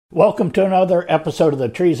Welcome to another episode of the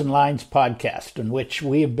Trees and Lines podcast, in which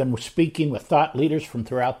we have been speaking with thought leaders from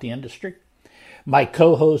throughout the industry. My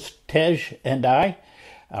co-host Tej and I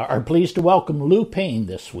are pleased to welcome Lou Payne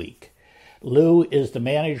this week. Lou is the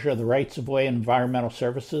manager of the Rights-of-Way and Environmental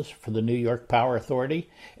Services for the New York Power Authority,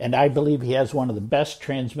 and I believe he has one of the best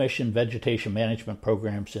transmission vegetation management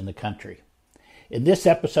programs in the country. In this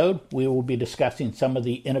episode, we will be discussing some of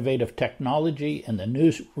the innovative technology and the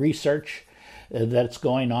new research that's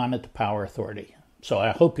going on at the Power Authority. So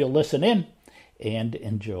I hope you'll listen in and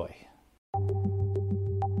enjoy.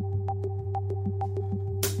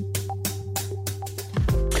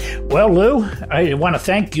 Well, Lou, I want to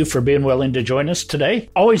thank you for being willing to join us today.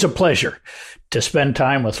 Always a pleasure to spend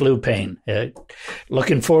time with Lou Payne.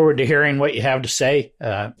 Looking forward to hearing what you have to say.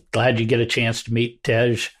 Glad you get a chance to meet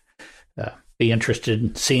Tej. Be interested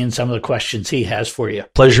in seeing some of the questions he has for you.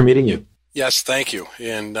 Pleasure meeting you. Yes, thank you.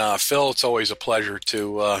 And Phil, it's always a pleasure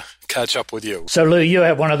to catch up with you. So, Lou, you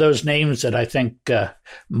have one of those names that I think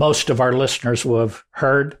most of our listeners will have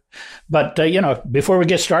heard. But, before we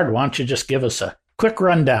get started, why don't you just give us a quick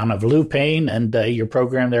rundown of Lou Payne and your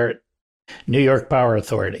program there at New York Power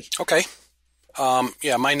Authority. Okay.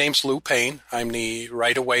 My name's Lou Payne. I'm the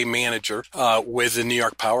right-of-way manager with the New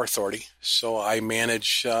York Power Authority. So I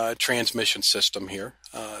manage transmission system here.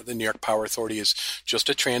 The New York Power Authority is just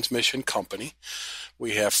a transmission company.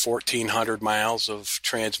 We have 1,400 miles of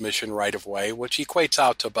transmission right-of-way, which equates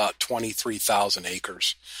out to about 23,000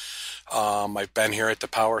 acres. I've been here at the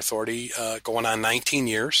Power Authority going on 19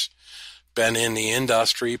 years. Been in the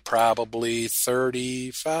industry probably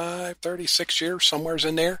 35, 36 years, somewhere's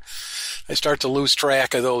in there. I start to lose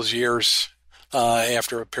track of those years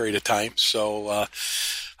after a period of time. So,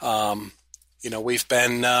 we've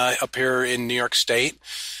been up here in New York State.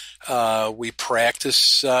 We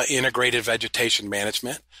practice integrated vegetation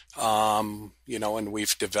management, and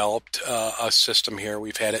we've developed a system here.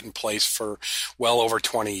 We've had it in place for well over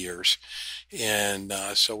 20 years. And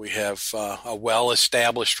so we have a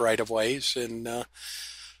well-established right-of-ways, and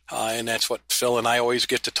that's what Phil and I always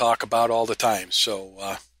get to talk about all the time.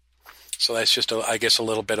 So that's just, I guess, a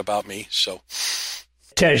little bit about me. So,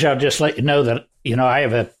 Tej, I'll just let you know that, I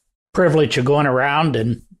have a privilege of going around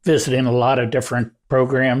and visiting a lot of different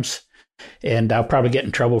programs, and I'll probably get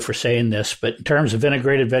in trouble for saying this, but in terms of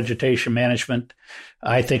integrated vegetation management,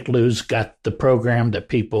 I think Lou's got the program that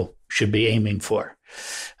people should be aiming for.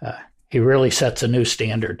 He really sets a new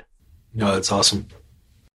standard. No, that's awesome.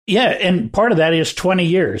 Yeah, and part of that is 20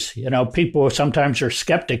 years. People sometimes are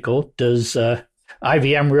skeptical. Does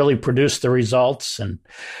IVM really produce the results? And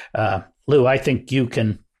Lou, I think you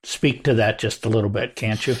can speak to that just a little bit,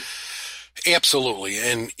 can't you? Absolutely.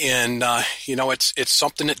 And it's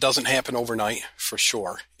something that doesn't happen overnight for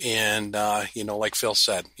sure. And, like Phil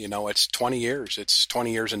said, it's 20 years. It's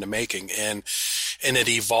 20 years in the making, and it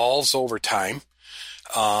evolves over time.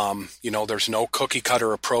 There's no cookie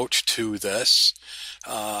cutter approach to this.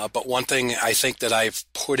 But one thing I think that I've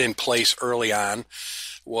put in place early on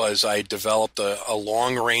was I developed a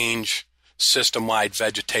long range system-wide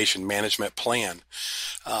vegetation management plan.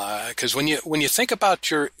 Because when you think about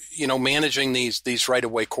your, managing these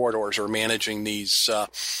right-of-way corridors or managing these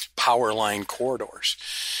power line corridors,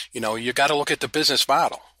 you got to look at the business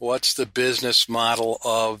model. What's the business model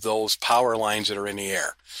of those power lines that are in the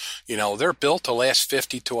air? They're built to last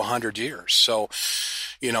 50 to 100 years. So,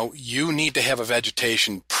 you need to have a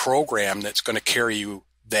vegetation program that's going to carry you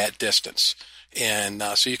that distance. And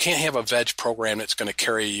so you can't have a veg program that's going to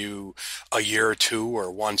carry you a year or two or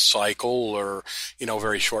one cycle or,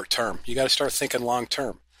 very short term. You got to start thinking long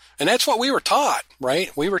term. And that's what we were taught, right?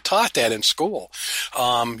 We were taught that in school,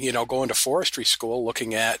 going to forestry school,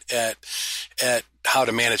 looking at how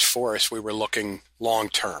to manage forests. We were looking long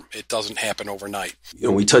term. It doesn't happen overnight.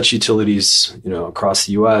 We touch utilities, across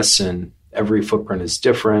the U.S., and every footprint is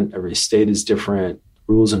different. Every state is different.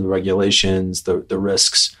 Rules and regulations, the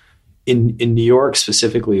risks. In New York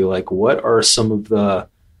specifically, what are some of the,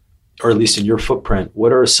 or at least in your footprint,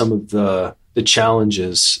 what are some of the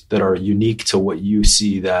challenges that are unique to what you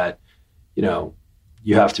see that,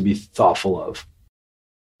 you have to be thoughtful of?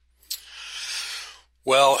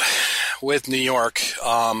 Well, with New York,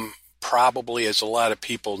 probably as a lot of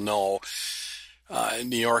people know,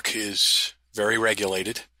 New York is very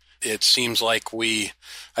regulated. It seems like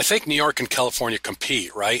I think New York and California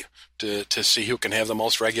compete, right? To see who can have the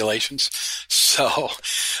most regulations. So,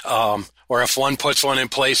 or if one puts one in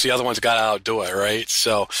place, the other one's got to outdo it, right?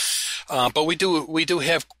 So, but we do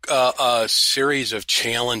have a series of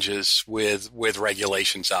challenges with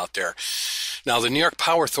regulations out there. Now, the New York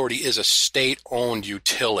Power Authority is a state-owned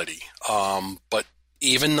utility, but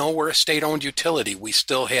even though we're a state-owned utility, we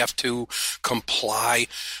still have to comply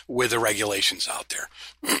with the regulations out there.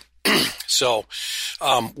 So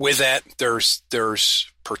with that,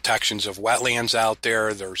 there's protections of wetlands out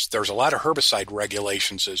there. There's a lot of herbicide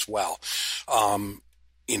regulations as well.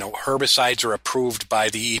 Herbicides are approved by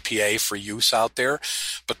the EPA for use out there,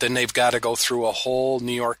 but then they've got to go through a whole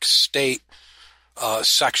New York State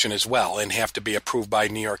section as well and have to be approved by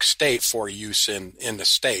New York State for use in the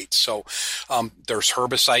state. So there's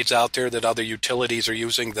herbicides out there that other utilities are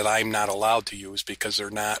using that I'm not allowed to use because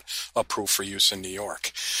they're not approved for use in New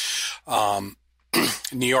York.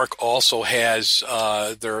 New York also has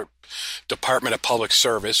their Department of Public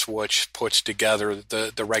Service, which puts together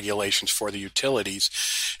the regulations for the utilities,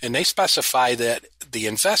 and they specify that the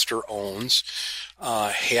investor owns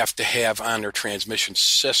have to have on their transmission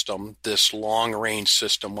system this long-range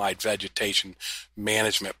system-wide vegetation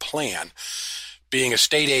management plan. Being a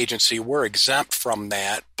state agency, we're exempt from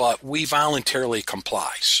that, but we voluntarily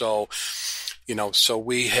comply. So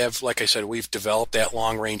we have, like I said, we've developed that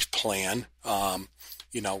long-range plan.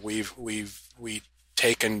 We've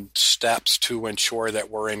taken steps to ensure that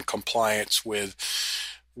we're in compliance with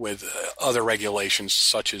other regulations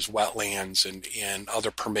such as wetlands and other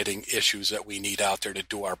permitting issues that we need out there to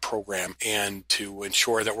do our program and to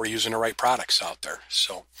ensure that we're using the right products out there.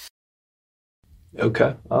 So,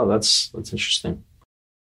 okay. Oh, that's interesting.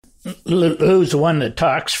 Lou's the one that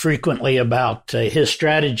talks frequently about his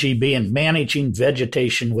strategy being managing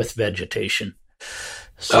vegetation with vegetation.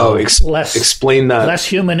 So explain that. Less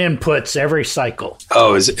human inputs every cycle.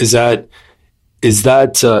 Oh, is that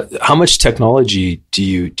how much technology do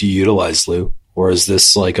you utilize, Lou? Or is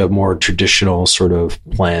this like a more traditional sort of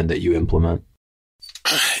plan that you implement?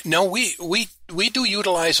 No, we do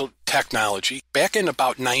utilize technology. Back in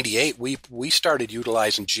about 98, we started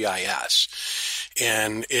utilizing GIS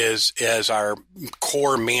and as our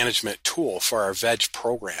core management tool for our veg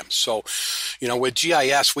program. So, with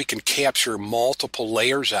GIS, we can capture multiple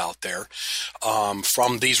layers out there,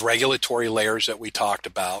 from these regulatory layers that we talked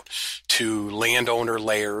about to landowner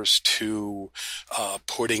layers to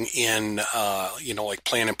putting in, like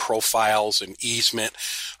planning profiles and easement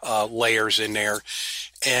layers in there.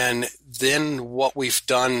 And then what we've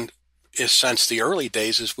done is since the early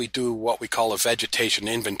days is we do what we call a vegetation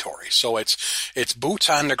inventory. So it's boots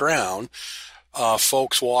on the ground,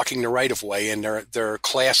 folks walking the right of way, and they're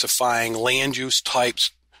classifying land use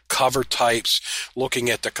types, cover types, looking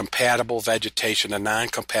at the compatible vegetation, the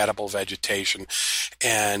non-compatible vegetation,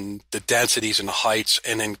 and the densities and the heights,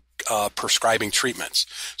 and then prescribing treatments.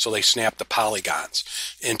 So they snap the polygons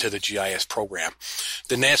into the GIS program.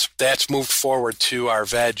 Then that's moved forward to our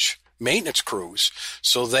veg maintenance crews.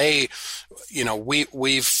 So they,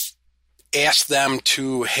 we've asked them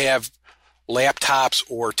to have laptops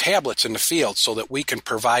or tablets in the field so that we can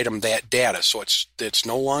provide them that data. So it's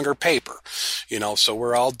no longer paper, so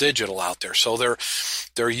we're all digital out there. So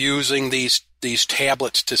they're using these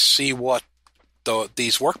tablets to see what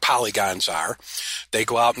these work polygons are. They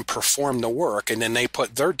go out and perform the work, and then they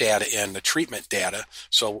put their data in, the treatment data.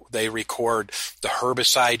 So they record the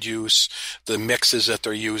herbicide use, the mixes that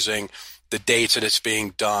they're using, the dates that it's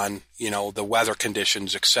being done, the weather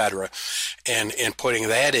conditions, et cetera, and putting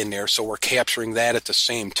that in there. So we're capturing that at the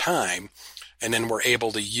same time. And then we're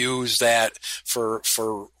able to use that for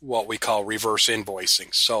what we call reverse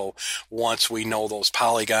invoicing. So once we know those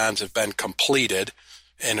polygons have been completed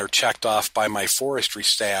and are checked off by my forestry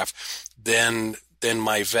staff, then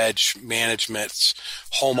my veg management's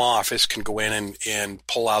home office can go in and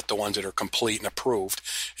pull out the ones that are complete and approved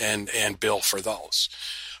and bill for those.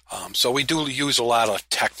 So we do use a lot of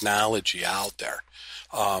technology out there.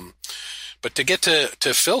 But to get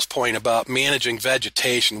to Phil's point about managing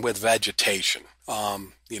vegetation with vegetation,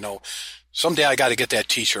 someday I got to get that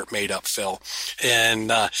T-shirt made up, Phil. And,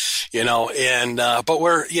 but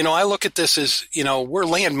I look at this as, we're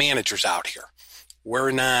land managers out here.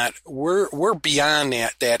 We're beyond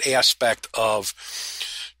that aspect of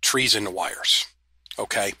trees and the wires.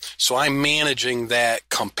 Okay. So I'm managing that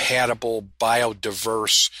compatible,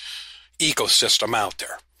 biodiverse ecosystem out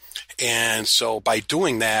there. And so by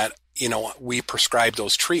doing that, we prescribe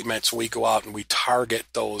those treatments. We go out and we target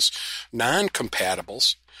those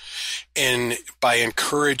non-compatibles. And by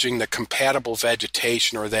encouraging the compatible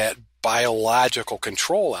vegetation or that biological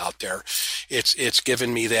control out there, it's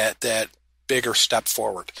given me that bigger step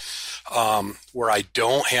forward, where I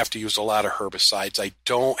don't have to use a lot of herbicides. I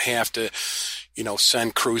don't have to,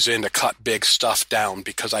 send crews in to cut big stuff down,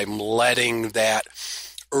 because I'm letting that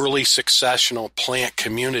early successional plant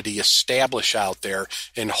community establish out there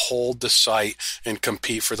and hold the site and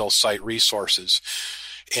compete for those site resources.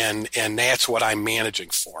 And that's what I'm managing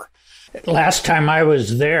for. Last time I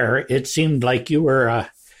was there, it seemed like you were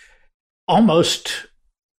almost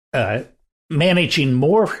managing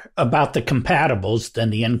more about the compatibles than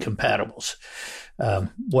the incompatibles.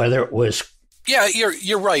 Whether it was... Yeah,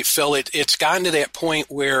 you're right, Phil. It's gotten to that point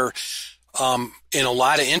where in a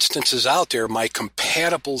lot of instances out there, my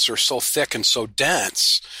compatibles are so thick and so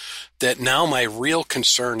dense that now my real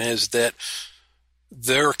concern is that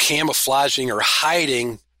they're camouflaging or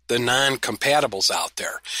hiding the non-compatibles out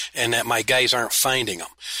there, and that my guys aren't finding them.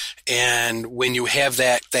 And when you have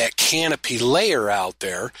that canopy layer out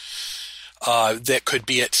there that could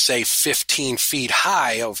be at, say, 15 feet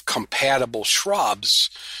high of compatible shrubs,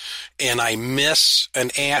 and I miss an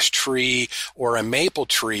ash tree or a maple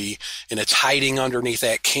tree, and it's hiding underneath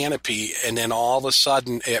that canopy, and then all of a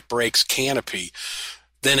sudden it breaks canopy,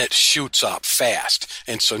 then it shoots up fast.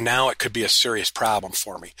 And so now it could be a serious problem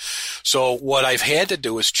for me. So what I've had to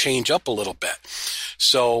do is change up a little bit.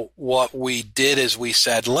 So what we did is we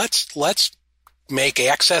said, let's make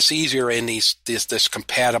access easier in this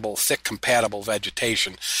compatible, thick compatible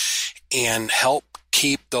vegetation and help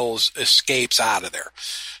keep those escapes out of there.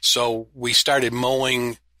 So we started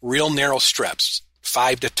mowing real narrow strips,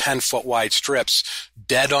 5 to 10 foot wide strips,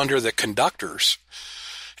 dead under the conductors.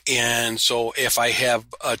 And so if I have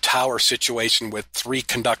a tower situation with 3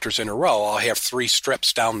 conductors in a row, I'll have 3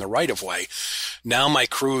 strips down the right-of-way. Now my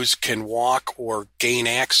crews can walk or gain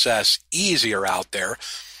access easier out there.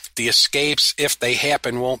 The escapes, if they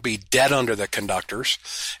happen, won't be dead under the conductors,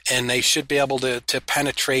 and they should be able to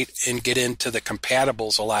penetrate and get into the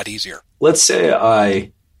compatibles a lot easier. Let's say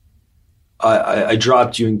I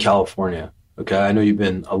dropped you in California. Okay, I know you've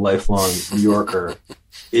been a lifelong New Yorker.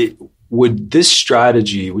 Would this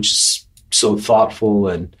strategy, which is so thoughtful,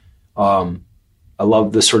 and I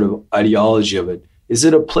love the sort of ideology of it, is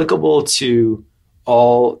it applicable to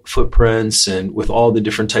all footprints and with all the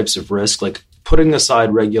different types of risk, like putting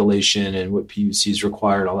aside regulation and what PUCs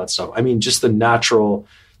require and all that stuff? I mean, just the natural,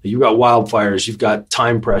 you've got wildfires, you've got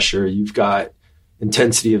time pressure, you've got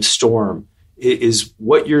intensity of storm. Is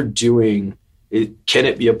what you're doing, can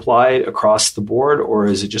it be applied across the board, or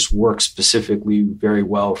is it just work specifically very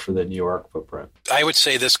well for the New York footprint? I would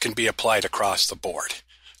say this can be applied across the board.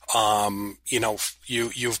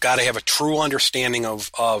 You've got to have a true understanding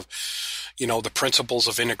of the principles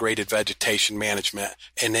of integrated vegetation management,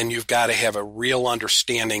 and then you've got to have a real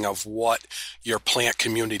understanding of what your plant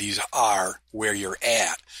communities are where you're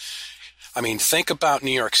at. I mean, think about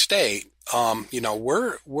New York State.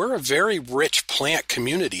 We're a very rich plant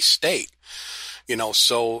community state.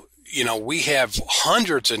 So we have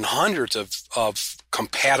hundreds and hundreds of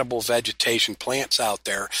compatible vegetation plants out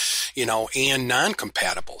there, and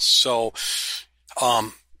non-compatible. So,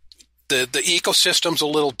 the ecosystem's a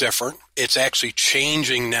little different. It's actually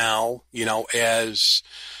changing now, as,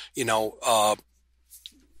 the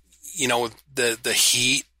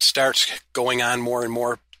heat starts going on more and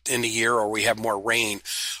more in the year, or we have more rain.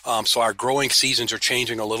 So our growing seasons are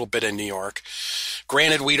changing a little bit in New York.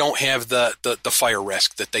 Granted, we don't have the fire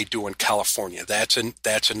risk that they do in California.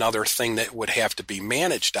 That's another thing that would have to be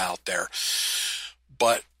managed out there.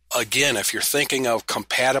 But again, if you're thinking of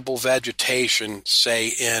compatible vegetation, say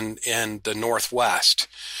in the Northwest,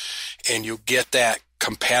 and you get that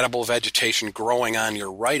compatible vegetation growing on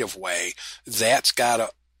your right-of-way, that's got to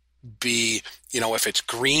be, if it's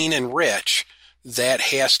green and rich, that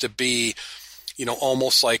has to be,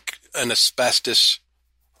 almost like an asbestos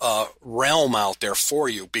realm out there for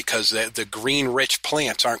you, because the green rich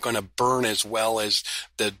plants aren't going to burn as well as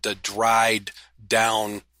the dried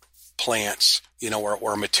down plants,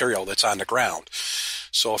 or material that's on the ground.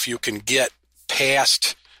 So if you can get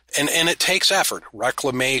past, and it takes effort,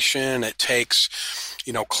 reclamation, it takes,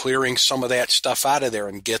 clearing some of that stuff out of there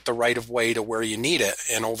and get the right of way to where you need it.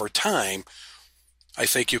 And over time, I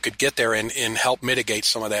think you could get there and help mitigate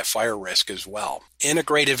some of that fire risk as well.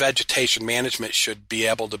 Integrated vegetation management should be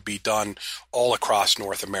able to be done all across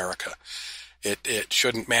North America. It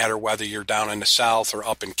shouldn't matter whether you're down in the South or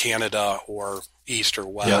up in Canada or East or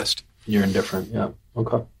West. Yeah, you're indifferent. Yeah.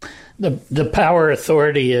 Okay. The Power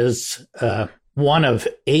Authority is one of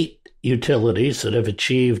 8 utilities that have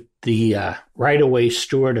achieved the right-of-way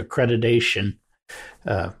steward accreditation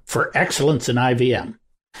for excellence in IVM.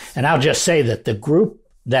 And I'll just say that the group,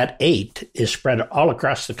 that 8, is spread all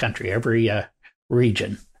across the country, every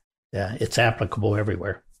region. It's applicable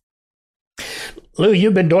everywhere. Lou,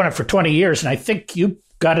 you've been doing it for 20 years, and I think you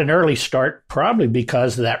got an early start probably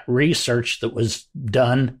because of that research that was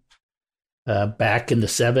done back in the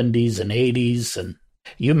 70s and 80s. And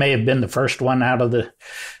you may have been the first one out of the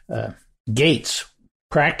gates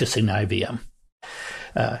practicing IVM.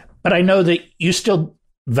 But I know that you still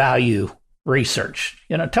value research.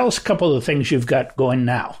 Tell us a couple of the things you've got going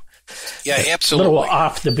now. Yeah, absolutely. A little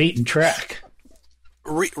off the beaten track.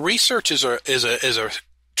 Research is a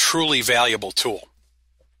truly valuable tool.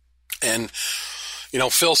 And,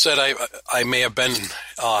 Phil said I may have been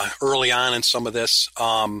early on in some of this.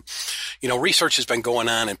 Research has been going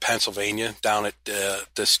on in Pennsylvania down at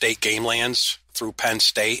the state game lands through Penn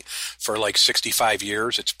State for like 65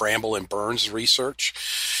 years. It's Bramble and Burns research.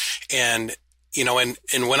 And,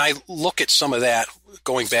 and when I look at some of that,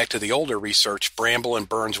 going back to the older research, Bramble and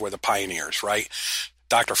Burns were the pioneers, right?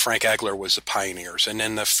 Dr. Frank Egler was the pioneers. And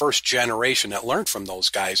then the first generation that learned from those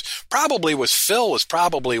guys probably was Phil was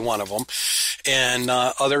probably one of them. And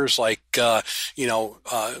others like,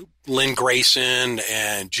 Lynn Grayson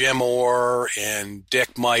and Jim Orr and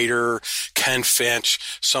Dick Miter, Ken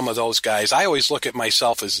Finch, some of those guys. I always look at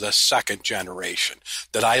myself as the second generation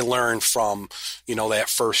that I learned from, that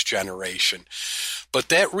first generation. But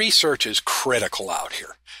that research is critical out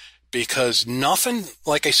here. Because nothing,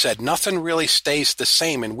 like I said, nothing really stays the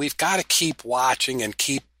same, and we've got to keep watching and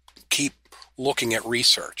keep looking at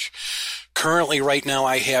research. Currently, right now,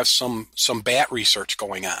 I have some bat research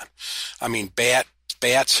going on. I mean,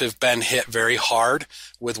 bats have been hit very hard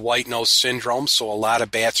with white nose syndrome, so a lot of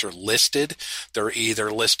bats are listed. They're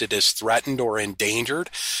either listed as threatened or endangered.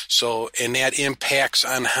 And that impacts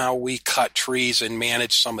on how we cut trees and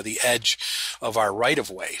manage some of the edge of our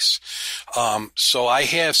right-of-ways. So I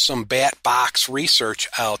have some bat box research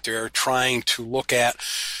out there trying to look at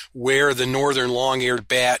where the northern long-eared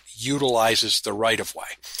bat utilizes the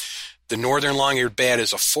right-of-way. The northern long-eared bat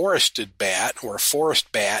is a forested bat or a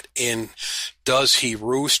forest bat, and does he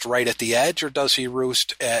roost right at the edge or does he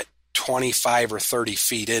roost at 25 or 30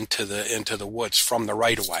 feet into the woods from the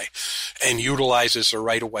right-of-way and utilizes the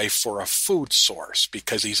right-of-way for a food source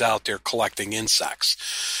because he's out there collecting insects.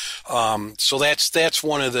 So that's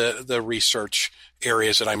one of the research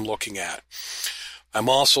areas that I'm looking at. I'm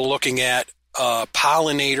also looking at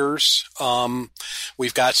pollinators.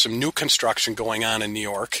 We've got some new construction going on in New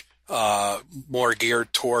York. More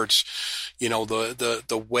geared towards,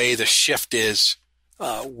 the way the shift is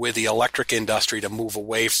with the electric industry to move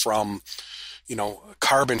away from,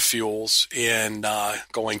 carbon fuels and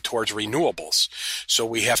going towards renewables. So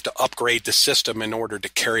we have to upgrade the system in order to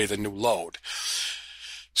carry the new load.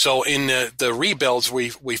 So in the rebuilds,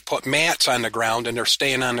 we've put mats on the ground, and they're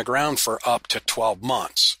staying on the ground for up to 12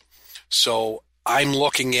 months. So I'm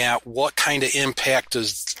looking at what kind of impact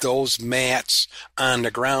does those mats on the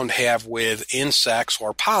ground have with insects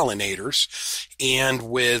or pollinators and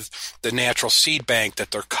with the natural seed bank that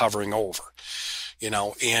they're covering over.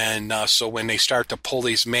 So when they start to pull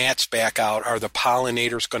these mats back out, are the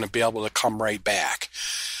pollinators going to be able to come right back?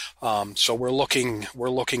 So we're looking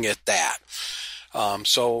at that.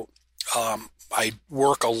 I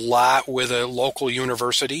work a lot with a local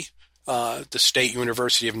university. The State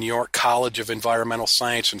University of New York College of Environmental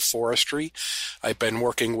Science and Forestry. I've been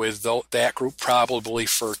working with that group probably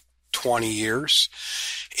for 20 years.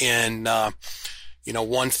 And,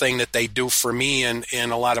 one thing that they do for me and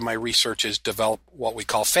a lot of my research is develop what we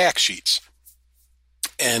call fact sheets.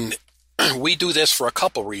 And we do this for a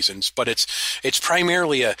couple reasons, but it's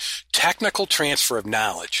primarily a technical transfer of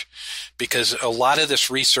knowledge, because a lot of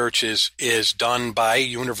this research is done by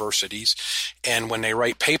universities, and when they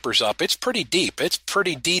write papers up, it's pretty deep, it's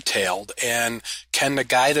pretty detailed, and can the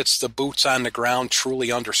guy that's the boots on the ground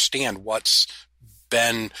truly understand what's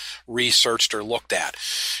been researched or looked at?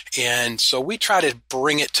 And so we try to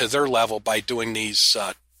bring it to their level by doing these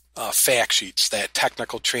fact sheets, that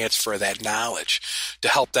technical transfer of that knowledge, to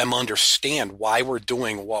help them understand why we're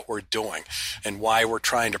doing what we're doing and why we're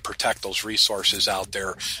trying to protect those resources out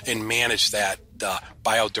there and manage that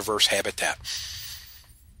biodiverse habitat.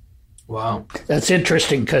 Wow. That's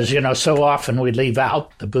interesting because, so often we leave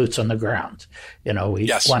out the boots on the ground. We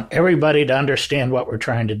Yes. want everybody to understand what we're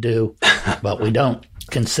trying to do, but we don't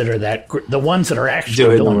consider that the ones that are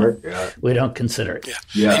actually doing it. Yeah. We don't consider it.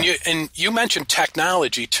 Yeah. And you mentioned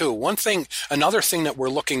technology too. Another thing that we're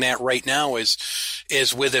looking at right now is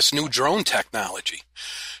with this new drone technology.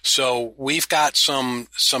 So we've got some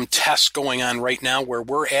tests going on right now where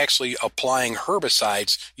we're actually applying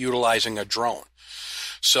herbicides utilizing a drone.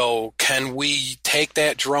 So can we take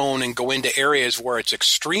that drone and go into areas where it's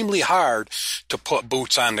extremely hard to put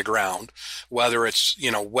boots on the ground, whether it's,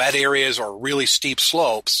 wet areas or really steep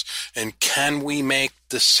slopes, and can we make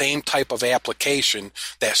the same type of application,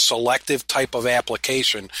 that selective type of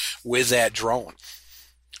application with that drone?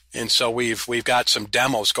 And so we've got some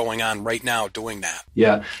demos going on right now doing that.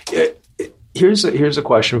 Yeah. Here's a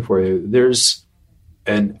question for you.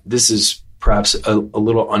 And this is perhaps a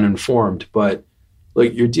little uninformed, but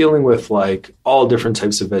like you're dealing with like all different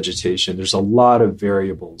types of vegetation. There's a lot of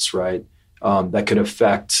variables, right? That could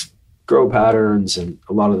affect grow patterns and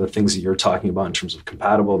a lot of the things that you're talking about in terms of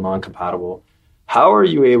compatible, non-compatible. How are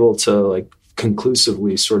you able to like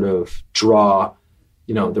conclusively sort of draw,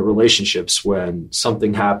 the relationships when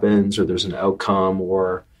something happens or there's an outcome,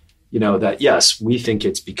 or, that yes, we think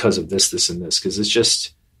it's because of this, this, and this, because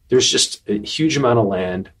there's just a huge amount of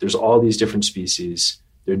land. There's all these different species.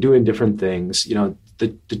 They're doing different things.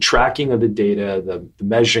 The tracking of the data, the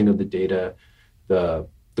measuring of the data, the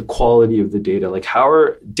quality of the data, like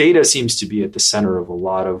data seems to be at the center of a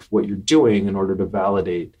lot of what you're doing in order to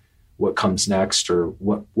validate what comes next or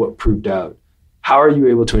what proved out. How are you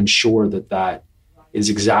able to ensure that is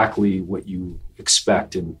exactly what you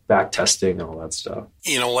expect in back testing and all that stuff?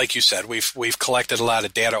 Like you said, we've collected a lot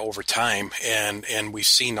of data over time, and we've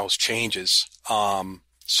seen those changes.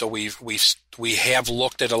 So we have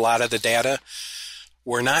looked at a lot of the data.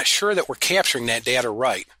 We're not sure that we're capturing that data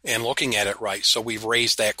right and looking at it right. So we've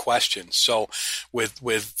raised that question. So with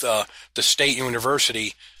the State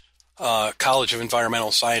University College of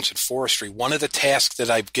Environmental Science and Forestry, one of the tasks that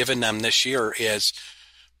I've given them this year is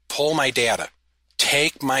pull my data,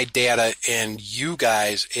 take my data, and you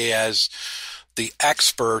guys as the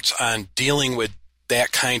experts on dealing with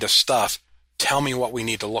that kind of stuff, tell me what we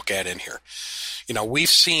need to look at in here. We've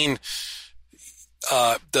seen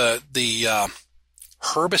the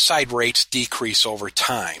herbicide rates decrease over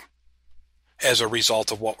time as a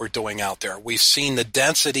result of what we're doing out there. We've seen the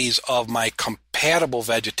densities of my compatible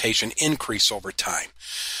vegetation increase over time.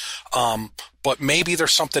 But maybe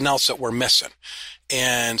there's something else that we're missing.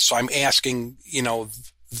 And so I'm asking,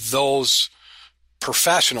 those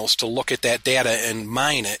professionals to look at that data and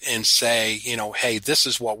mine it and say, hey, this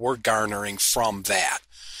is what we're garnering from that.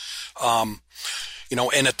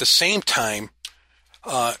 And at the same time,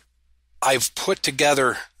 I've put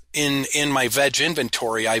together in my veg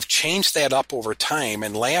inventory, I've changed that up over time.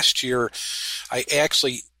 And last year, I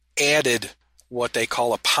actually added what they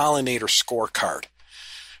call a pollinator scorecard.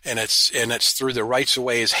 And it's through the Rights of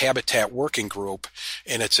Ways Habitat Working Group,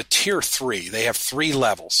 and it's a tier 3. They have 3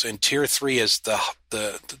 levels, and tier 3 is the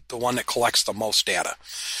one that collects the most data.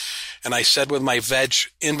 And I said with my veg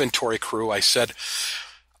inventory crew, I said,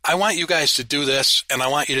 I want you guys to do this, and I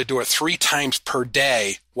want you to do it 3 times per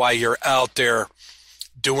day while you're out there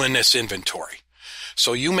doing this inventory.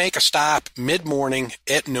 So you make a stop mid-morning,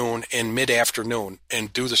 at noon, and mid-afternoon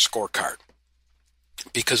and do the scorecard.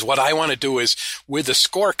 Because what I want to do is, with the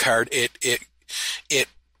scorecard, it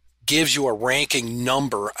gives you a ranking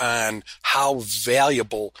number on how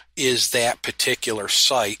valuable is that particular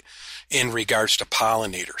site in regards to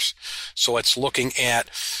pollinators. So it's looking at,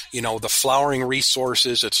 the flowering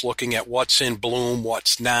resources. It's looking at what's in bloom,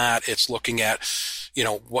 what's not. It's looking at,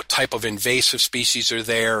 what type of invasive species are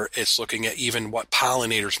there. It's looking at even what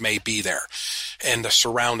pollinators may be there and the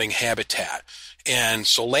surrounding habitat. And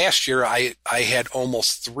so last year I had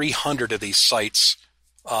almost 300 of these sites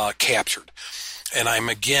captured. And I'm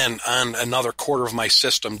again on another quarter of my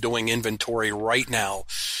system doing inventory right now.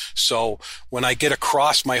 So when I get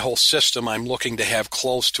across my whole system, I'm looking to have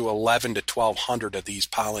close to 11 to 1,200 of these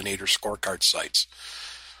pollinator scorecard sites.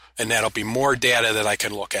 And that'll be more data that I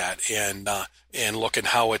can look at and look at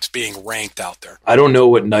how it's being ranked out there. I don't know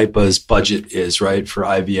what NYPA's budget is, right, for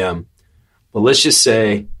IVM, but let's just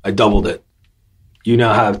say I doubled it. You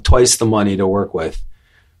now have twice the money to work with.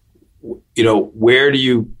 Where do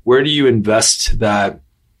you invest that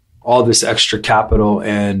all this extra capital,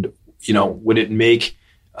 and would it make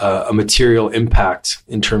a material impact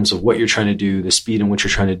in terms of what you're trying to do, the speed in which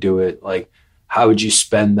you're trying to do it? Like, how would you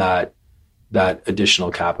spend that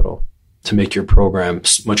additional capital to make your program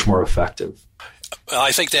much more effective? Well,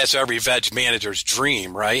 I think that's every veg manager's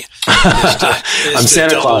dream, right? I'm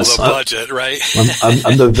Santa Claus. The budget, right?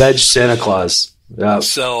 I'm the veg Santa Claus. Yeah.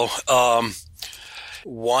 So,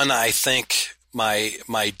 one, I think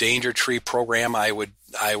my danger tree program, I would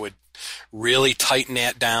really tighten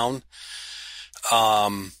that down.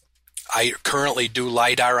 I currently do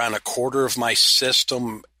LIDAR on a quarter of my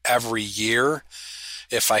system every year.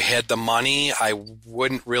 If I had the money, I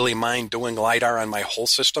wouldn't really mind doing LIDAR on my whole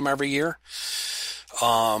system every year.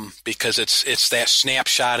 Because it's that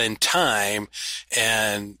snapshot in time.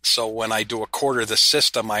 And so when I do a quarter of the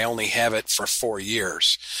system, I only have it for 4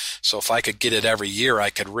 years. So if I could get it every year, I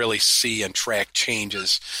could really see and track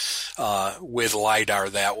changes with LIDAR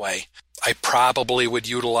that way. I probably would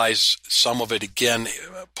utilize some of it again,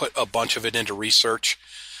 put a bunch of it into research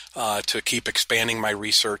to keep expanding my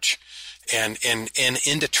research and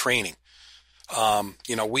into training.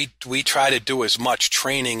 We try to do as much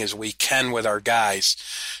training as we can with our guys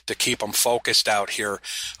to keep them focused out here.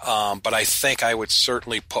 But I think I would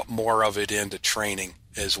certainly put more of it into training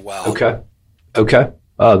as well. Okay.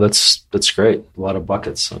 Oh, that's great. A lot of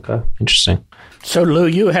buckets. Okay. Interesting. So, Lou,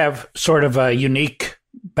 you have sort of a unique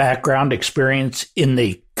background experience in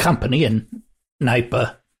the company and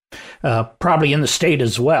NYPA, probably in the state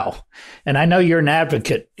as well. And I know you're an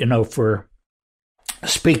advocate, for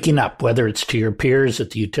speaking up, whether it's to your peers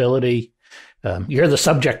at the utility. You're the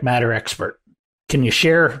subject matter expert. Can you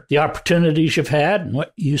share the opportunities you've had and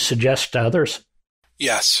what you suggest to others?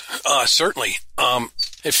 Yes, certainly.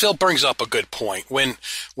 Phil brings up a good point. When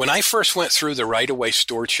I first went through the right-of-way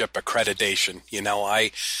stewardship accreditation,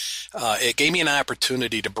 it gave me an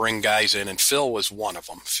opportunity to bring guys in, and Phil was one of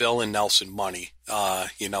them. Phil and Nelson Money,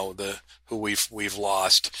 who we've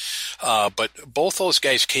lost. But both those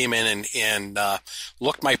guys came in and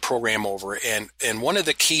looked my program over, and one of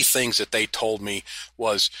the key things that they told me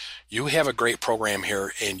was, you have a great program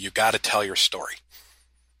here, and you got to tell your story.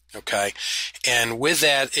 Okay. And with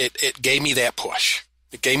that, it gave me that push.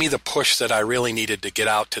 It gave me the push that I really needed to get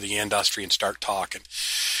out to the industry and start talking.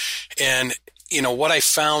 And, what I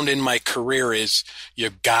found in my career is you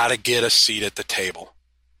got to get a seat at the table.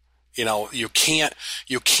 You can't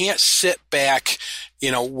sit back,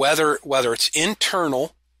 whether it's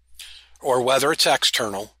internal or whether it's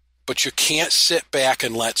external, but you can't sit back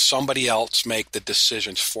and let somebody else make the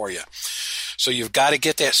decisions for you. So you've got to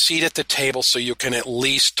get that seat at the table so you can at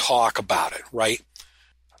least talk about it, right?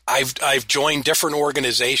 I've joined different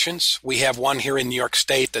organizations. We have one here in New York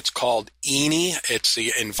State that's called ENI. It's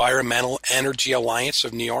the Environmental Energy Alliance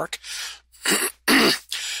of New York.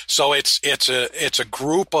 So it's a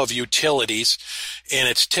group of utilities, and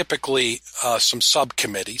it's typically some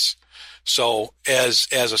subcommittees. So as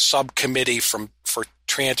a subcommittee for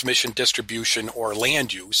transmission, distribution, or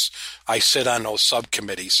land use, I sit on those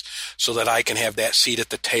subcommittees so that I can have that seat at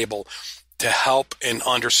the table to help and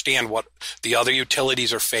understand what the other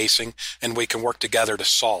utilities are facing, and we can work together to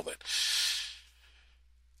solve it.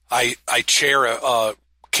 I chair a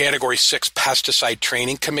Category 6 pesticide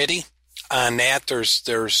training committee. On that,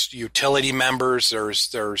 there's utility members,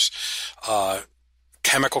 there's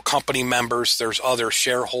chemical company members, there's other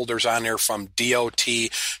shareholders on there from DOT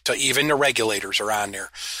to even the regulators are on there,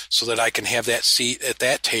 so that I can have that seat at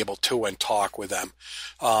that table too and talk with them.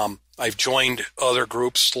 I've joined other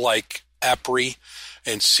groups like EPRI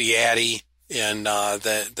and CIATI and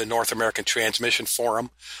the North American Transmission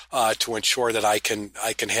Forum to ensure that I can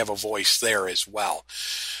have a voice there as well.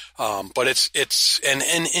 But it's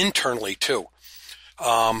internally too.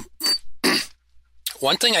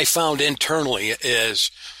 One thing I found internally is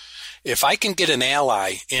if I can get an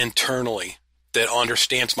ally internally that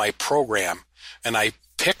understands my program and I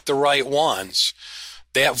pick the right ones,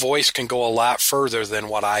 that voice can go a lot further than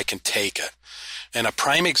what I can take it. And a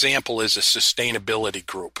prime example is a sustainability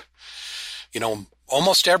group.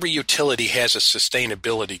 Almost every utility has a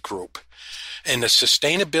sustainability group. And the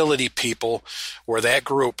sustainability people, or that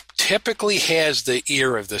group, typically has the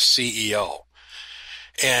ear of the CEO.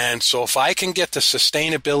 And so if I can get the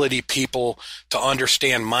sustainability people to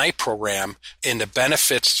understand my program and the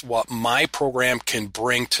benefits what my program can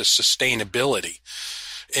bring to sustainability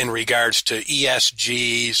in regards to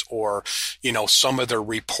ESGs or, some of their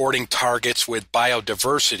reporting targets with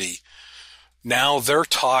biodiversity, now they're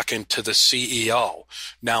talking to the CEO.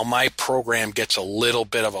 Now my program gets a little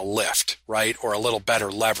bit of a lift, right? Or a little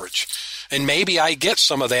better leverage. And maybe I get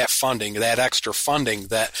some of that funding, that extra funding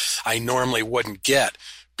that I normally wouldn't get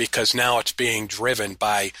because now it's being driven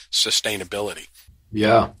by sustainability.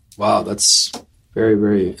 Yeah. Wow. That's very,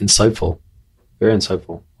 very insightful. Very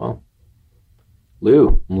insightful. Wow.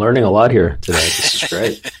 Lou, I'm learning a lot here today. This is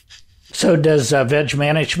great. So does Veg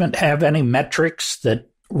Management have any metrics that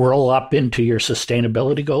roll up into your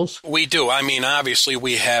sustainability goals? We do. I mean, obviously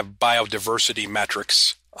we have biodiversity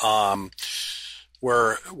metrics.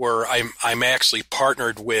 Where I'm actually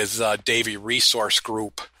partnered with Davy Resource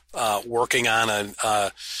Group, working on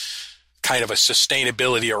a kind of a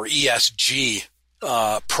sustainability or ESG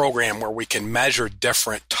program where we can measure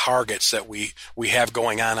different targets that we have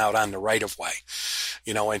going on out on the right of way,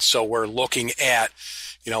 and so we're looking at,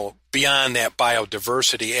 beyond that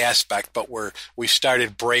biodiversity aspect, but we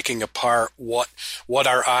started breaking apart what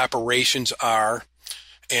our operations are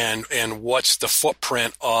and what's the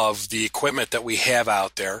footprint of the equipment that we have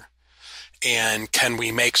out there, and can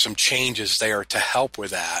we make some changes there to help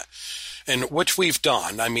with that, and which we've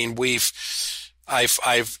done. I mean,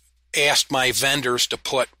 I've asked my vendors to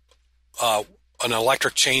put an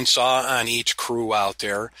electric chainsaw on each crew out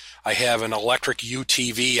there. I have an electric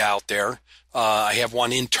UTV out there I have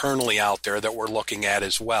one internally out there that we're looking at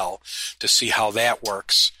as well to see how that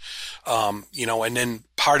works. And then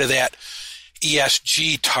part of that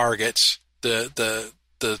ESG targets, the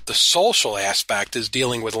social aspect is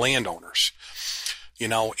dealing with landowners,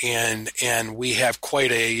 and we have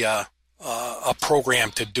quite a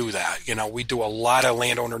program to do that. We do a lot of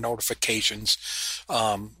landowner notifications.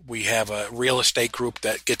 We have a real estate group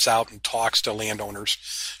that gets out and talks to landowners.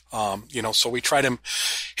 So we try to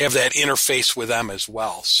have that interface with them as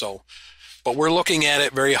well. So, but we're looking at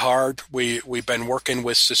it very hard. We've been working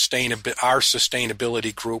with our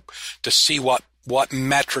sustainability group to see what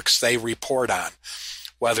metrics they report on,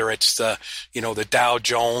 whether it's the Dow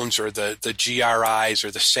Jones or the GRIs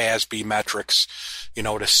or the SASB metrics,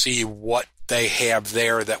 to see what they have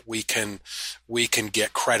there that we can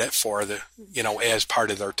get credit for as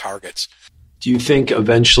part of their targets. Do you think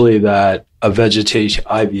eventually that a vegetation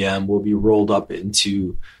IVM will be rolled up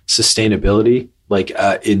into sustainability, like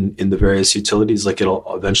in the various utilities, like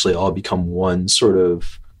it'll eventually all become one sort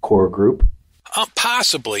of core group?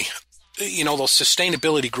 Possibly. Those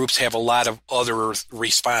sustainability groups have a lot of other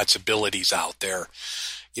responsibilities out there,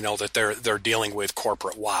 that they're dealing with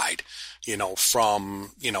corporate wide,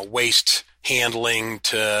 from, waste handling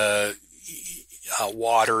to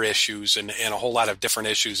water issues and a whole lot of different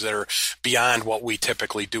issues that are beyond what we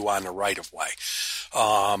typically do on the right of way.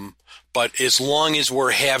 But as long as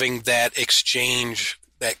we're having that exchange,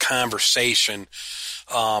 that conversation,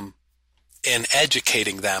 and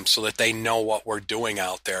educating them so that they know what we're doing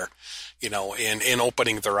out there, and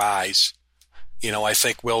opening their eyes, I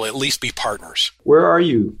think we'll at least be partners. Where are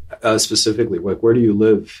you specifically? Like, where do you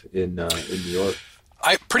live in New York?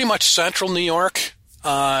 I pretty much central New York.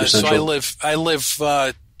 So I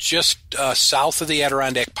live just south of the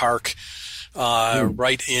Adirondack Park,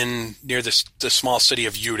 right in near the small city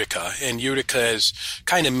of Utica, and Utica is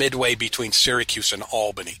kind of midway between Syracuse and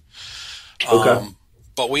Albany. Okay.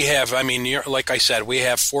 But we have, like I said, we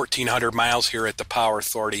have 1,400 miles here at the Power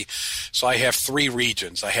Authority. So I have 3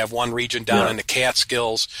 regions. I have one region down in the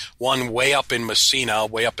Catskills, one way up in Messina,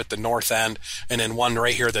 way up at the north end, and then one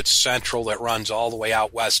right here that's central that runs all the way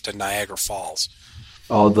out west to Niagara Falls.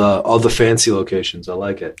 All the fancy locations. I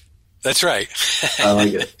like it. That's right. I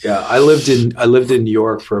like it. Yeah, I lived in New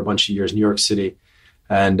York for a bunch of years, New York City,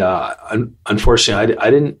 and unfortunately,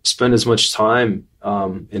 I didn't spend as much time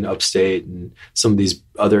in upstate and some of these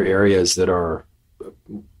other areas that are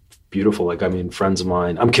beautiful. Like, friends of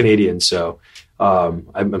mine. I'm Canadian, so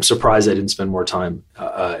I'm surprised I didn't spend more time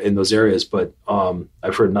in those areas. But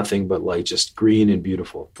I've heard nothing but like just green and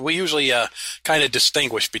beautiful. We usually kind of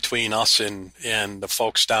distinguish between us and the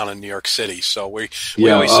folks down in New York City. So we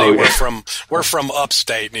always say we're from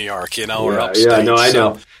upstate New York, or upstate. Yeah, no, I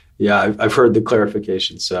know. So. Yeah, I've heard the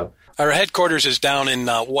clarification. So our headquarters is down in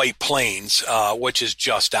White Plains, which is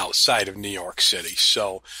just outside of New York City.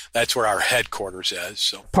 So that's where our headquarters is.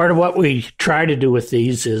 So part of what we try to do with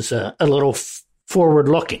these is a little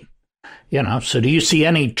forward-looking. So do you see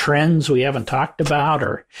any trends we haven't talked about,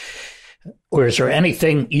 or is there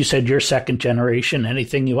anything? You said you're second generation.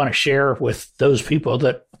 Anything you want to share with those people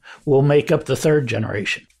that will make up the third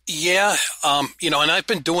generation? Yeah, and I've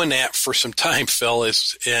been doing that for some time, Phil,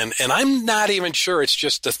 and I'm not even sure it's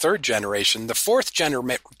just the third generation. The fourth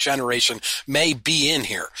generation may be in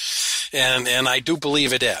here, and I do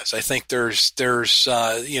believe it is. I think there's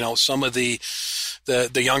some of the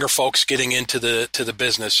younger folks getting into the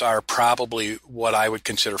business are probably what I would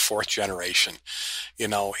consider fourth generation,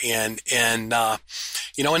 and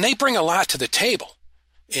they bring a lot to the table.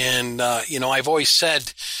 And, I've always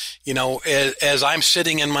said, as I'm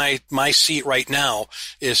sitting in my seat right now,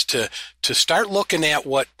 is to start looking at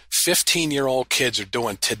what 15-year-old kids are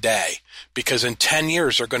doing today, because in 10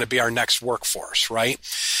 years they're going to be our next workforce, right?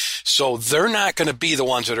 So they're not going to be the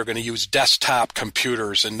ones that are going to use desktop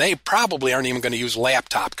computers, and they probably aren't even going to use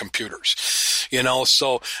laptop computers,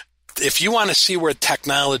 so if you want to see where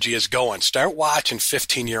technology is going, start watching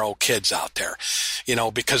 15-year-old kids out there,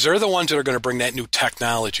 because they're the ones that are going to bring that new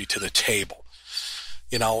technology to the table,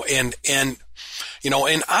 and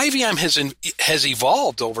IVM has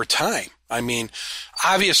evolved over time.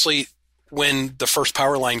 Obviously, when the first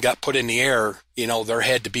power line got put in the air, there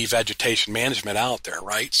had to be vegetation management out there,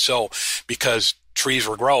 right? So because trees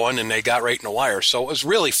were growing and they got right in the wire. So it was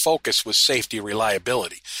really focused with safety,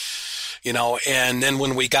 reliability. and then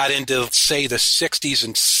when we got into, say, the 60s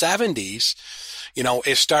and 70s,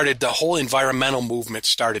 the whole environmental movement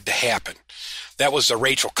started to happen. That was the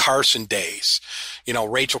Rachel Carson days.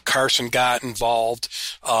 Rachel Carson got involved.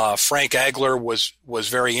 Frank Egler was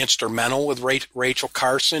very instrumental with Rachel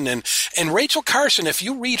Carson. And Rachel Carson, if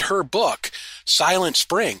you read her book, Silent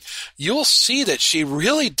Spring, you'll see that she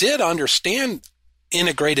really did understand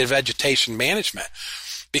integrated vegetation management,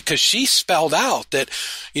 because she spelled out that,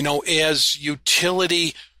 as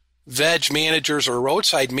utility veg managers or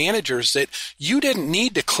roadside managers, that you didn't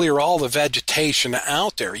need to clear all the vegetation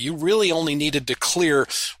out there. You really only needed to clear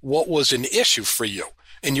what was an issue for you,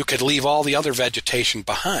 and you could leave all the other vegetation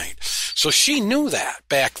behind. So she knew that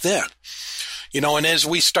back then. And as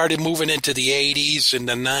we started moving into the 80s and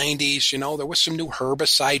the 90s, there was some new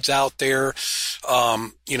herbicides out there.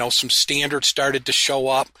 Some standards started to show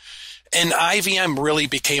up. And IVM really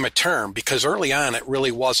became a term, because early on it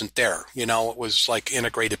really wasn't there. It was like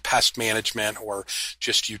integrated pest management or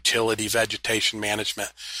just utility vegetation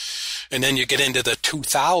management. And then you get into the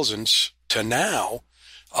 2000s to now,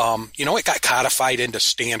 it got codified into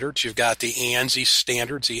standards. You've got the ANSI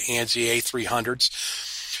standards, the ANSI A300s.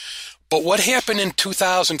 But what happened in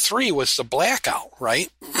 2003 was the blackout,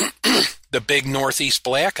 right? The big Northeast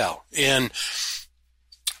blackout. And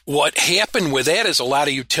what happened with that is a lot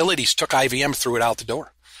of utilities took IVM, threw it out the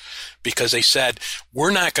door, because they said,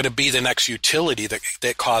 we're not going to be the next utility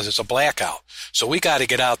that causes a blackout. So we got to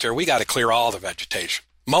get out there. We got to clear all the vegetation,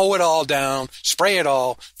 mow it all down, spray it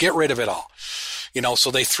all, get rid of it all.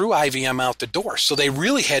 So they threw IVM out the door. So they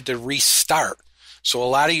really had to restart. So a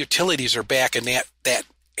lot of utilities are back in that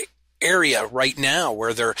area right now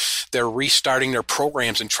where they're restarting their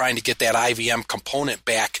programs and trying to get that IVM component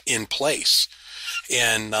back in place.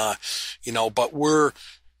 And, but we're,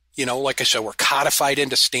 like I said, we're codified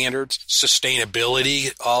into standards.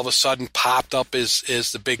 Sustainability all of a sudden popped up is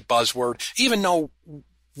the big buzzword, even though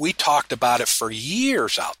we talked about it for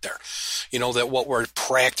years out there, that what we're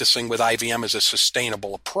practicing with IVM is a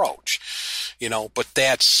sustainable approach, but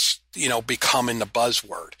that's, becoming the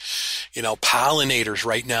buzzword. Pollinators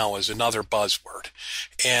right now is another buzzword.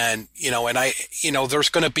 And, there's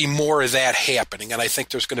going to be more of that happening. And I think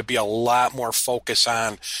there's going to be a lot more focus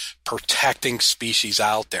on protecting species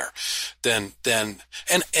out there than I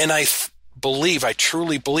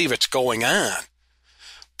truly believe it's going on.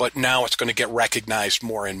 But now it's going to get recognized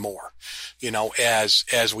more and more,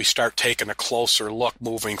 as we start taking a closer look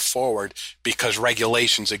moving forward, because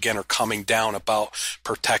regulations, again, are coming down about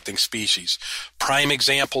protecting species. Prime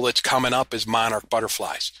example that's coming up is monarch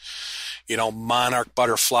butterflies. Monarch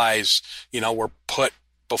butterflies, were put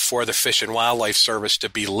before the Fish and Wildlife Service to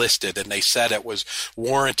be listed, and they said it was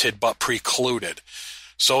warranted but precluded.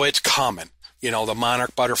 So it's coming. The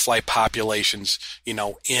monarch butterfly populations,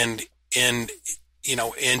 in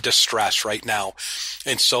distress right now.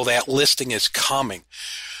 And so that listing is coming.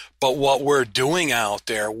 But what we're doing out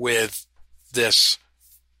there with this,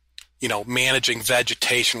 managing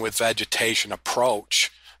vegetation with vegetation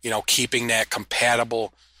approach, keeping that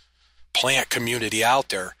compatible plant community out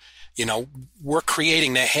there, we're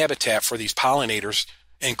creating that habitat for these pollinators,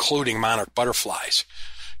 including monarch butterflies.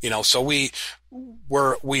 So we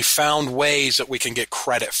found ways that we can get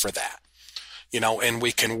credit for that. And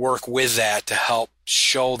we can work with that to help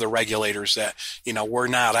show the regulators that, we're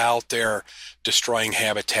not out there destroying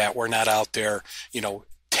habitat. We're not out there,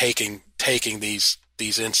 taking these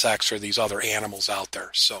insects or these other animals out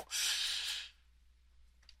there. So,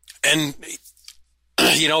 and,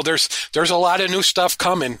 there's a lot of new stuff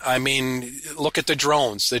coming. I mean, look at the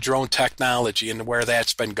drone technology and where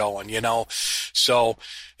that's been going, So,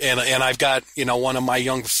 and I've got, one of my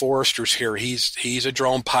young foresters here. He's a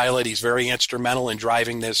drone pilot. He's very instrumental in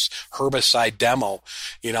driving this herbicide demo,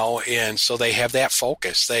 and so they have that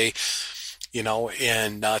focus. They,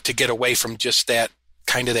 and to get away from just that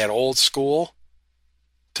kind of that old school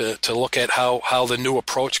to look at how the new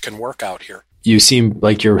approach can work out here. You seem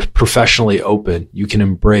like you're professionally open. You can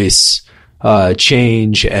embrace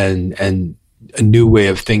change and a new way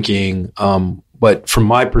of thinking. But from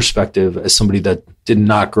my perspective, as somebody that did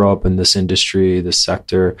not grow up in this industry, this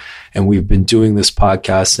sector, and we've been doing this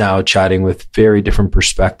podcast now, chatting with very different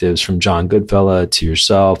perspectives, from John Goodfella to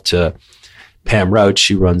yourself to Pam Rauch,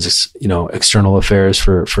 she runs external affairs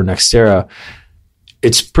for Nextera.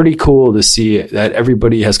 It's pretty cool to see that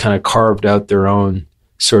everybody has kind of carved out their own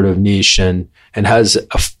sort of niche and has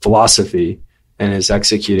a philosophy and is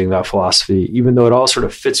executing that philosophy, even though it all sort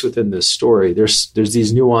of fits within this story. There's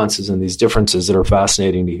these nuances and these differences that are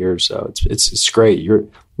fascinating to hear. So it's great.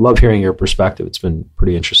 Love hearing your perspective. It's been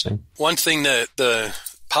pretty interesting. One thing that the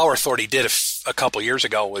Power Authority did a couple years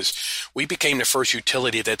ago was we became the first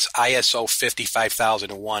utility that's ISO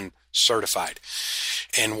 55001 certified.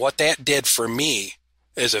 And what that did for me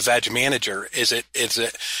as a veg manager is it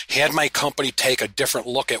had my company take a different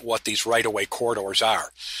look at what these right-of-way corridors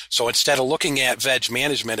are. So instead of looking at veg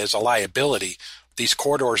management as a liability, these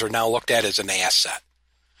corridors are now looked at as an asset.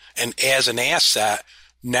 And as an asset,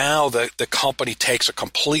 now the company takes a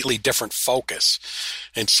completely different focus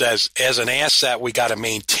and says, as an asset, we got to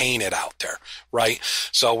maintain it out there, right?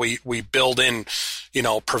 So we build in,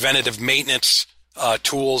 preventative maintenance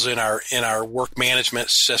tools in our work management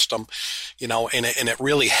system, and it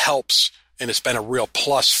really helps, and it's been a real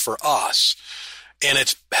plus for us, and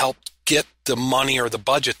it's helped get the money or the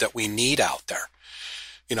budget that we need out there.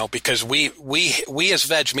 Because we as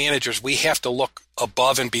veg managers, we have to look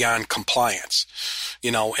above and beyond compliance,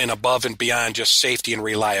 and above and beyond just safety and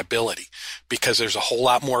reliability, because there's a whole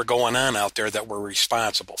lot more going on out there that we're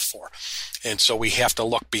responsible for. And so we have to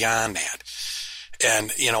look beyond that.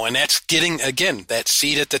 And, and that's getting, again, that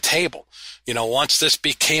seat at the table. Once this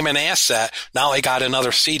became an asset, now I got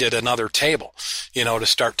another seat at another table, to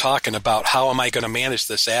start talking about how am I going to manage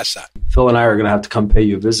this asset. Phil and I are going to have to come pay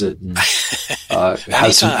you a visit and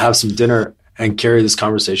have some dinner and carry this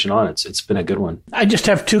conversation on. It's been a good one. I just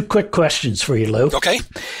have two quick questions for you, Lou. Okay.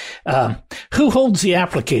 Who holds the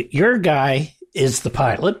applicator? Your guy is the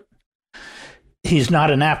pilot. He's not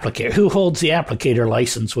an applicator. Who holds the applicator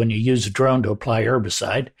license when you use a drone to apply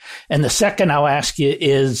herbicide? And the second I'll ask you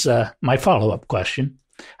is my follow-up question.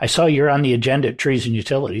 I saw you're on the agenda at Trees and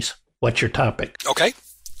Utilities. What's your topic? Okay.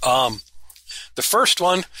 The first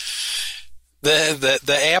one, the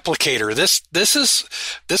applicator.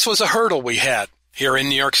 This was a hurdle we had here in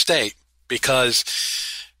New York State, because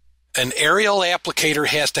an aerial applicator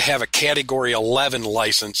has to have a Category 11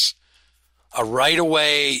 license. A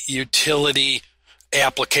right-of-way utility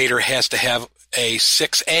applicator has to have a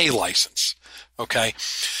 6A license. Okay.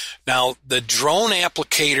 Now, the drone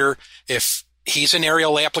applicator, if he's an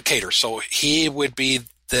aerial applicator, so he would be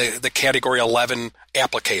the Category 11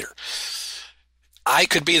 applicator. I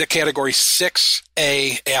could be the Category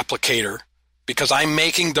 6A applicator because I'm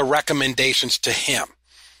making the recommendations to him.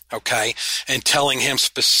 Okay, and telling him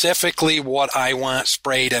specifically what I want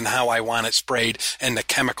sprayed and how I want it sprayed and the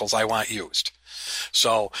chemicals I want used.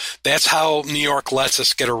 So that's how New York lets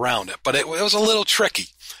us get around it. But it was a little tricky,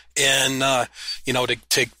 and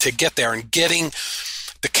to get there, and getting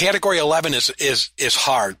the Category 11 is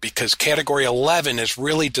hard, because Category 11 is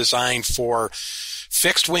really designed for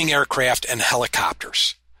fixed wing aircraft and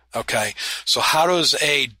helicopters. Okay, so how does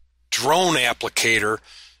a drone applicator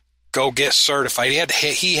go get certified?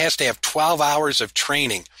 He has to have 12 hours of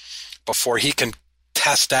training before he can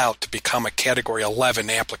test out to become a Category 11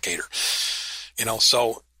 applicator.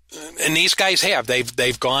 So, and these guys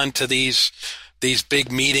they've gone to these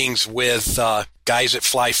big meetings with guys that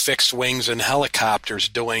fly fixed wings and helicopters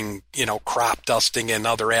doing, crop dusting and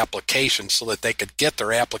other applications so that they could get their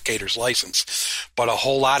applicator's license. But a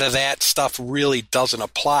whole lot of that stuff really doesn't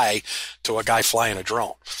apply to a guy flying a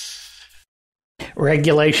drone.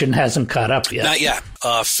 Regulation hasn't caught up yet. Not yet.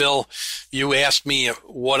 Phil, you asked me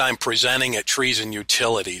what I'm presenting at Trees and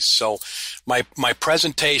Utilities. So my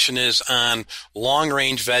presentation is on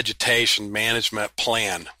long-range vegetation management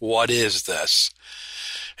plan. What is this?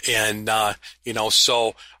 And,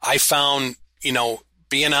 so I found,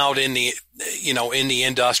 being out in the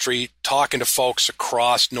industry, talking to folks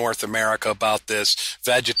across North America about this,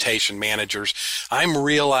 vegetation managers, I'm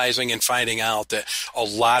realizing and finding out that a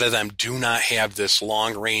lot of them do not have this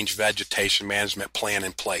long-range vegetation management plan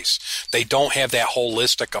in place. They don't have that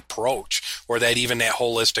holistic approach or that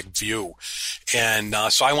holistic view. And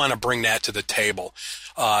so I want to bring that to the table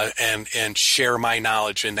and share my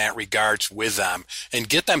knowledge in that regards with them and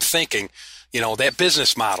get them thinking. That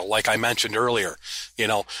business model, like I mentioned earlier,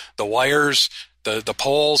 the wires, the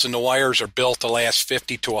poles and the wires are built to last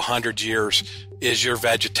 50 to 100 years. Is your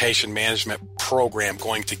vegetation management program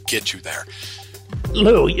going to get you there?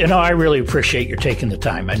 Lou, I really appreciate your taking the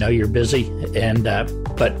time. I know you're busy,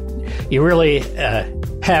 but you really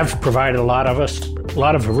have provided a lot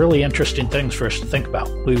of really interesting things for us to think about.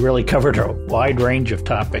 We really covered a wide range of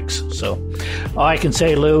topics. So all I can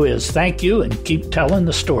say, Lou, is thank you and keep telling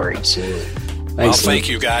the story. Absolutely. Thanks, thank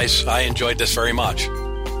you, guys. I enjoyed this very much.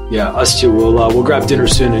 Yeah, us too. We'll grab dinner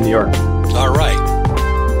soon in New York. All right.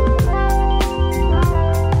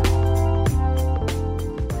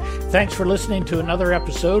 Thanks for listening to another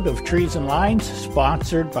episode of Trees and Lines,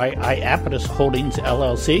 sponsored by Iapetus Holdings,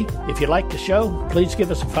 LLC. If you like the show, please give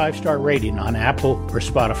us a 5-star rating on Apple or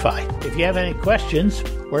Spotify. If you have any questions,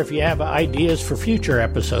 or if you have ideas for future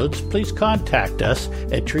episodes, please contact us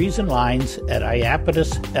at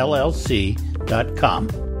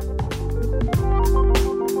treesandlines@iapetusllc.com.